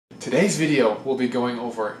Today's video will be going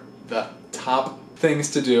over the top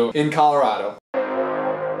things to do in Colorado.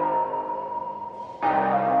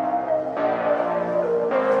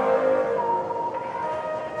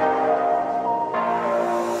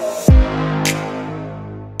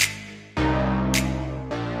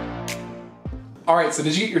 Alright, so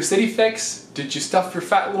did you get your city fix? Did you stuff your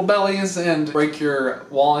fat little bellies and break your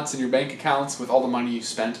wallets and your bank accounts with all the money you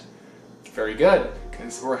spent? Very good,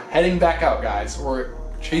 because we're heading back out, guys. We're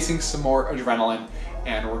chasing some more adrenaline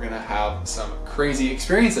and we're gonna have some crazy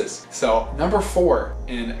experiences. So number 4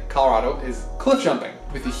 in Colorado is cliff jumping.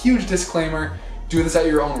 With a huge disclaimer, do this at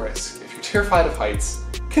your own risk. If you're terrified of heights,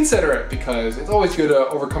 consider it, because it's always good to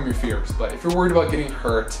overcome your fears. But if you're worried about getting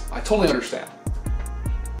hurt, I totally understand.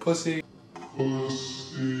 Pussy.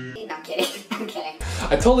 Not kidding, I'm kidding.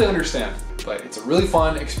 I totally understand, but it's a really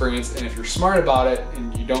fun experience, and if you're smart about it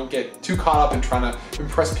and you don't get too caught up in trying to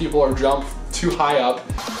impress people or jump too high up,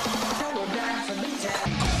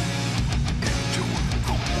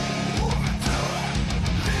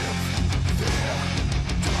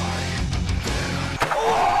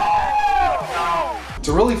 it's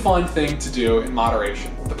a really fun thing to do in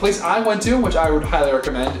moderation. The place I went to, which I would highly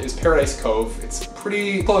recommend, is Paradise Cove. It's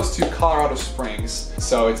pretty close to Colorado Springs,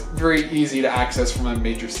 so it's very easy to access from a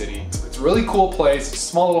major city. It's a really cool place. It's a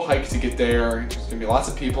small little hike to get there. There's gonna be lots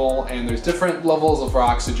of people, and there's different levels of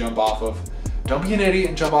rocks to jump off of. Don't be an idiot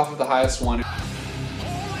and jump off of the highest one.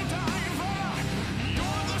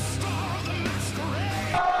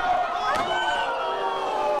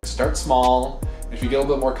 Start small. If you get a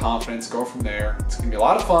little bit more confidence, go from there. It's gonna be a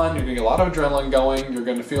lot of fun. You're gonna get a lot of adrenaline going. You're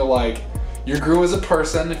gonna feel like you grew as a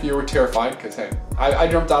person if you were terrified, because hey, I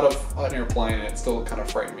jumped out of an airplane and it still kind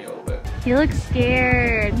of frightened me a little bit. You look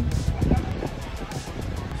scared.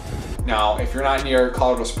 Now, if you're not near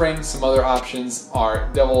Colorado Springs, some other options are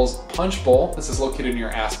Devil's Punch Bowl. This is located near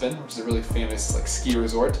Aspen, which is a really famous ski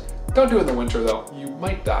resort. Don't do it in the winter though, you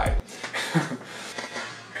might die.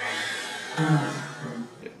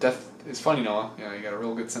 Death is funny, Noah. Yeah, you got a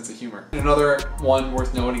real good sense of humor. Another one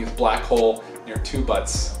worth noting is Black Hole near Two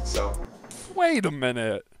Butts. So, wait a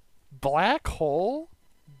minute. Black Hole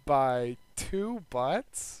by Two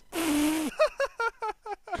Butts?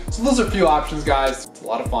 so those are a few options, guys. It's a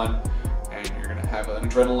lot of fun, and you're gonna have an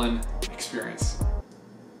adrenaline experience.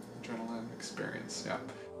 Adrenaline experience, yeah.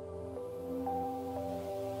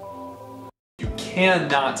 You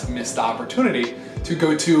cannot miss the opportunity to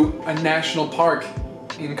go to a national park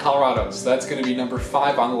in Colorado. So that's going to be number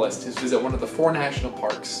 5 on the list, is visit one of the 4 national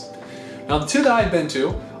parks. Now the 2 that I've been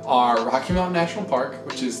to are Rocky Mountain National Park,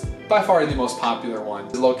 which is by far the most popular one.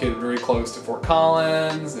 It's located very close to Fort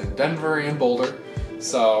Collins and Denver and Boulder.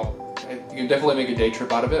 So you can definitely make a day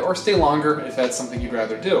trip out of it, or stay longer if that's something you'd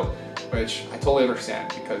rather do, which I totally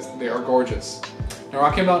understand because they are gorgeous. Now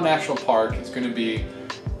Rocky Mountain National Park is going to be,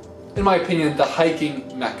 in my opinion, the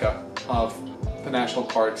hiking mecca of the national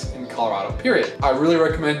parks in Colorado, period. I really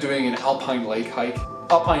recommend doing an alpine lake hike.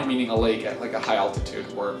 Alpine meaning a lake at like a high altitude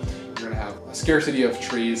where you're gonna have a scarcity of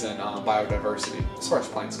trees and biodiversity as far as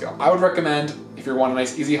planes go. I would recommend, if you want a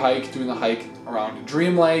nice easy hike, doing the hike around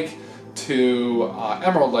Dream Lake to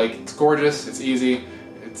Emerald Lake. It's gorgeous, it's easy,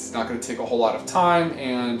 it's not gonna take a whole lot of time,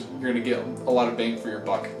 and you're gonna get a lot of bang for your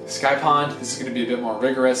buck. Sky Pond, this is gonna be a bit more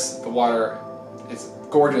rigorous. The water is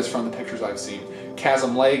gorgeous from the pictures I've seen.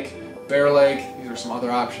 Chasm Lake, Bear Lake, these are some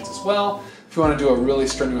other options as well. If you want to do a really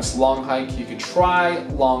strenuous long hike, you can try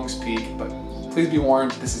Long's Peak, but please be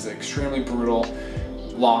warned, this is an extremely brutal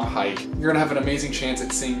long hike. You're gonna have an amazing chance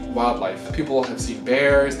at seeing wildlife. People have seen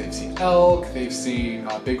bears, they've seen elk, they've seen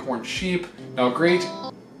bighorn sheep. Now Great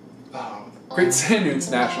Sand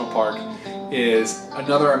Dunes National Park is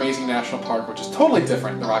another amazing national park, which is totally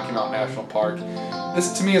different than Rocky Mountain National Park.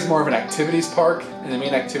 This to me is more of an activities park, and the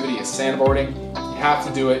main activity is sandboarding. You have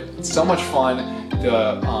to do it. It's so much fun.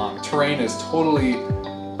 The terrain is totally,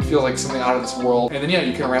 feels like something out of this world. And then yeah,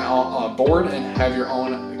 you can rent a board and have your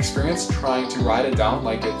own experience trying to ride it down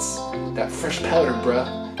like it's that fresh powder,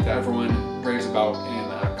 bruh, that everyone raves about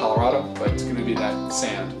in Colorado, but it's gonna be that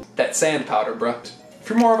sand powder, bruh. If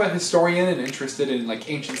you're more of a historian and interested in like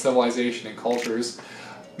ancient civilization and cultures,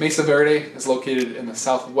 Mesa Verde is located in the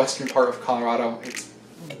southwestern part of Colorado. It's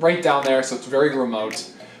right down there, so it's very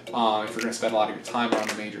remote if you're going to spend a lot of your time around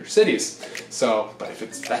the major cities. So, but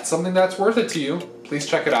if that's something that's worth it to you, please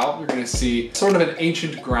check it out. You're going to see sort of an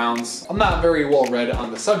ancient grounds. I'm not very well read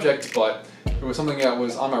on the subject, but it was something that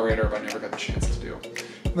was on my radar but I never got the chance to do.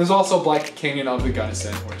 And there's also Black Canyon of the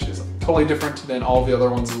Gunnison, which is totally different than all the other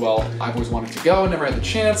ones as well. I've always wanted to go, never had the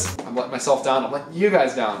chance. I'm letting myself down, I'm letting you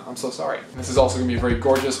guys down. I'm so sorry. This is also gonna be very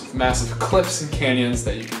gorgeous with massive cliffs and canyons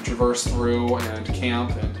that you can traverse through and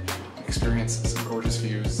camp and experience some gorgeous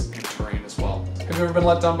views and terrain as well. Have you ever been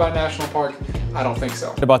let down by a national park? I don't think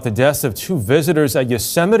so. About the deaths of 2 visitors at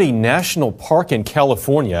Yosemite National Park in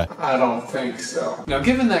California. I don't think so. Now,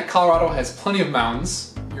 given that Colorado has plenty of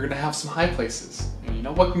mountains, you're gonna have some high places. And you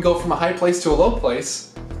know what can go from a high place to a low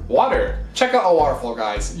place? Water. Check out a waterfall,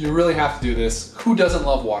 guys. You really have to do this. Who doesn't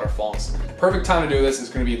love waterfalls? Perfect time to do this is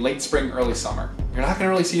gonna be late spring, early summer. You're not gonna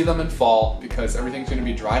really see them in fall because everything's gonna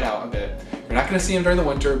be dried out a bit. You're not gonna see them during the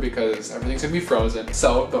winter because everything's gonna be frozen.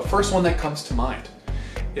 So the first one that comes to mind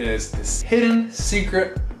is this hidden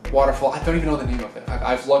secret waterfall. I don't even know the name of it.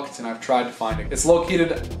 I've looked and I've tried to find it. It's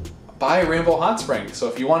located by Rainbow Hot Springs. So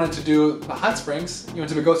if you wanted to do the hot springs, you went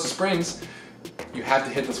to Pagosa Springs, you have to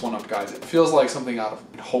hit this one up, guys. It feels like something out of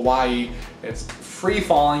Hawaii. It's free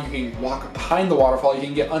falling. You can walk behind the waterfall. You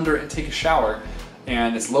can get under it and take a shower.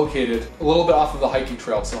 And it's located a little bit off of the hiking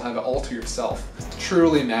trail, so you'll have it all to yourself. It's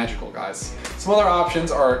truly magical, guys. Some other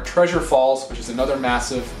options are Treasure Falls, which is another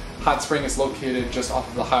massive hot spring. It's located just off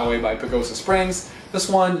of the highway by Pagosa Springs. This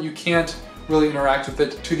one, you can't really interact with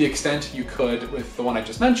it to the extent you could with the one I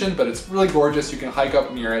just mentioned, but it's really gorgeous. You can hike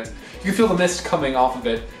up near it. You can feel the mist coming off of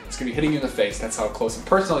it. It's gonna be hitting you in the face. That's how close and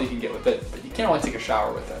personal you can get with it, but you can't really take a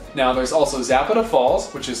shower with it. Now there's also Zapata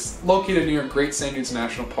Falls, which is located near Great Sand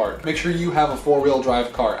National Park. Make sure you have a 4-wheel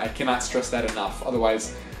drive car. I cannot stress that enough.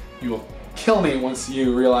 Otherwise, you will kill me once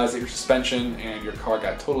you realize that your suspension and your car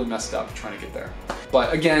got totally messed up trying to get there.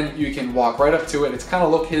 But again, you can walk right up to it. It's kind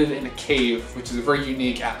of located in a cave, which is a very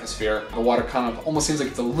unique atmosphere. The water kind of almost seems like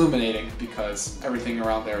it's illuminating because everything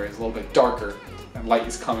around there is a little bit darker and light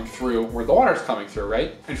is coming through where the water is coming through,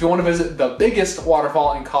 right? And if you want to visit the biggest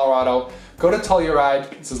waterfall in Colorado, go to Telluride.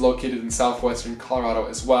 This is located in southwestern Colorado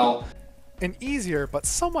as well. An easier but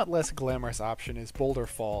somewhat less glamorous option is Boulder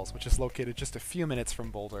Falls, which is located just a few minutes from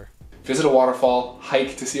Boulder. Visit a waterfall,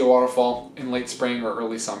 hike to see a waterfall in late spring or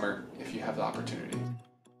early summer if you have the opportunity.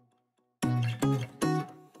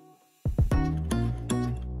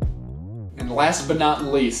 And last but not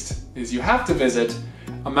least is you have to visit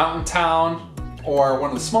a mountain town or one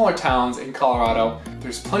of the smaller towns in Colorado.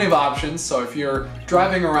 There's plenty of options, so if you're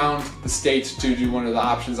driving around the state to do one of the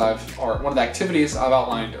options or one of the activities I've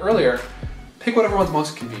outlined earlier, pick whatever one's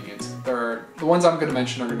most convenient. The ones I'm going to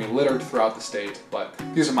mention are going to be littered throughout the state, but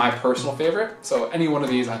these are my personal favorite, so any one of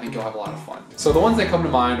these I think you'll have a lot of fun. So the ones that come to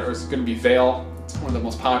mind are going to be Vail. It's one of the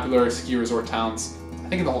most popular ski resort towns, I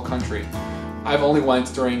think, in the whole country. I've only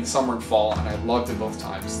went during summer and fall, and I loved it both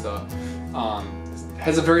times. It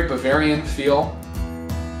has a very Bavarian feel.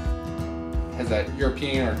 It has that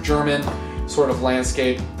European or German sort of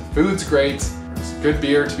landscape. The food's great. There's good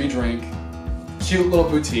beer to be drank. Cute little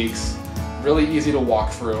boutiques. Really easy to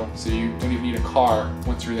walk through, so you don't even need a car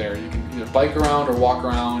once you're there. You can either bike around or walk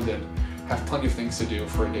around and have plenty of things to do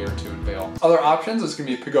for a day or two in Vail. Other options is going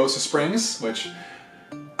to be Pagosa Springs, which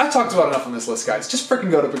I've talked about enough on this list, guys. Just freaking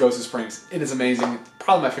go to Pagosa Springs. It is amazing.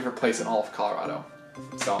 Probably my favorite place in all of Colorado.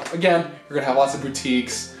 So again, you're going to have lots of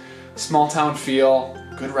boutiques, small town feel,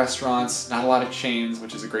 good restaurants, not a lot of chains,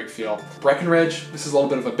 which is a great feel. Breckenridge, this is a little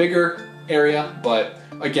bit of a bigger area, but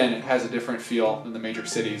again, it has a different feel than the major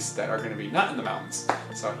cities that are going to be not in the mountains.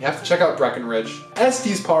 So you have to check out Breckenridge.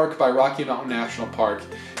 Estes Park by Rocky Mountain National Park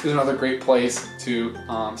is another great place to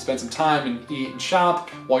spend some time and eat and shop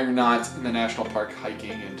while you're not in the national park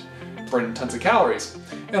hiking and burning tons of calories.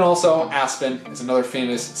 And also Aspen is another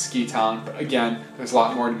famous ski town, but again, there's a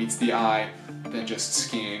lot more that meets the eye than just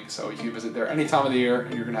skiing. So you can visit there any time of the year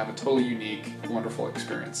and you're going to have a totally unique, wonderful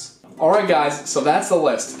experience. Alright guys, so that's the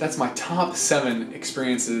list. That's my top 7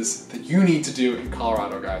 experiences that you need to do in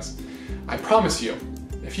Colorado, guys. I promise you,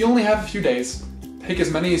 if you only have a few days, pick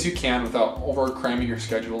as many as you can without over cramming your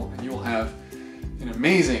schedule, and you will have an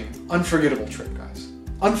amazing, unforgettable trip, guys.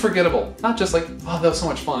 Unforgettable. Not just like, oh, that was so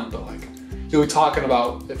much fun, but like, you'll be talking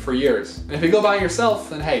about it for years. And if you go by yourself,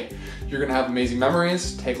 then hey, you're gonna have amazing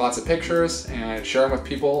memories, take lots of pictures, and share them with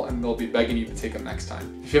people, and they'll be begging you to take them next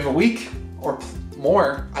time. If you have a week or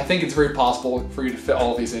more, I think it's very possible for you to fit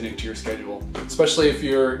all of these into your schedule, especially if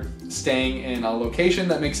you're staying in a location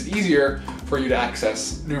that makes it easier for you to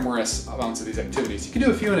access numerous amounts of these activities. You can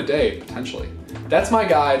do a few in a day, potentially. That's my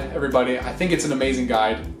guide, everybody. I think it's an amazing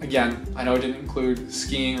guide. Again, I know it didn't include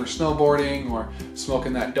skiing or snowboarding or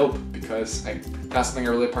smoking that dope because that's something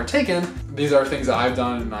I really partake in. These are things that I've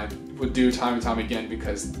done and I would do time and time again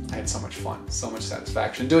because I had so much fun, so much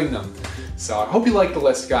satisfaction doing them. So I hope you like the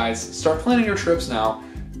list, guys. Start planning your trips now,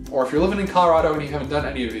 or if you're living in Colorado and you haven't done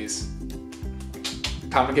any of these,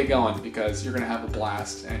 time to get going because you're gonna have a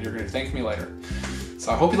blast and you're gonna thank me later.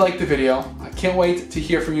 So I hope you liked the video. I can't wait to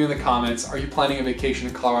hear from you in the comments. Are you planning a vacation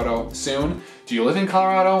in Colorado soon? Do you live in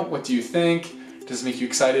Colorado? What do you think? Does it make you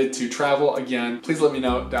excited to travel again? Please let me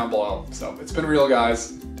know down below. So it's been real,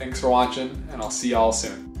 guys. Thanks for watching, and I'll see y'all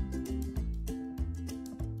soon.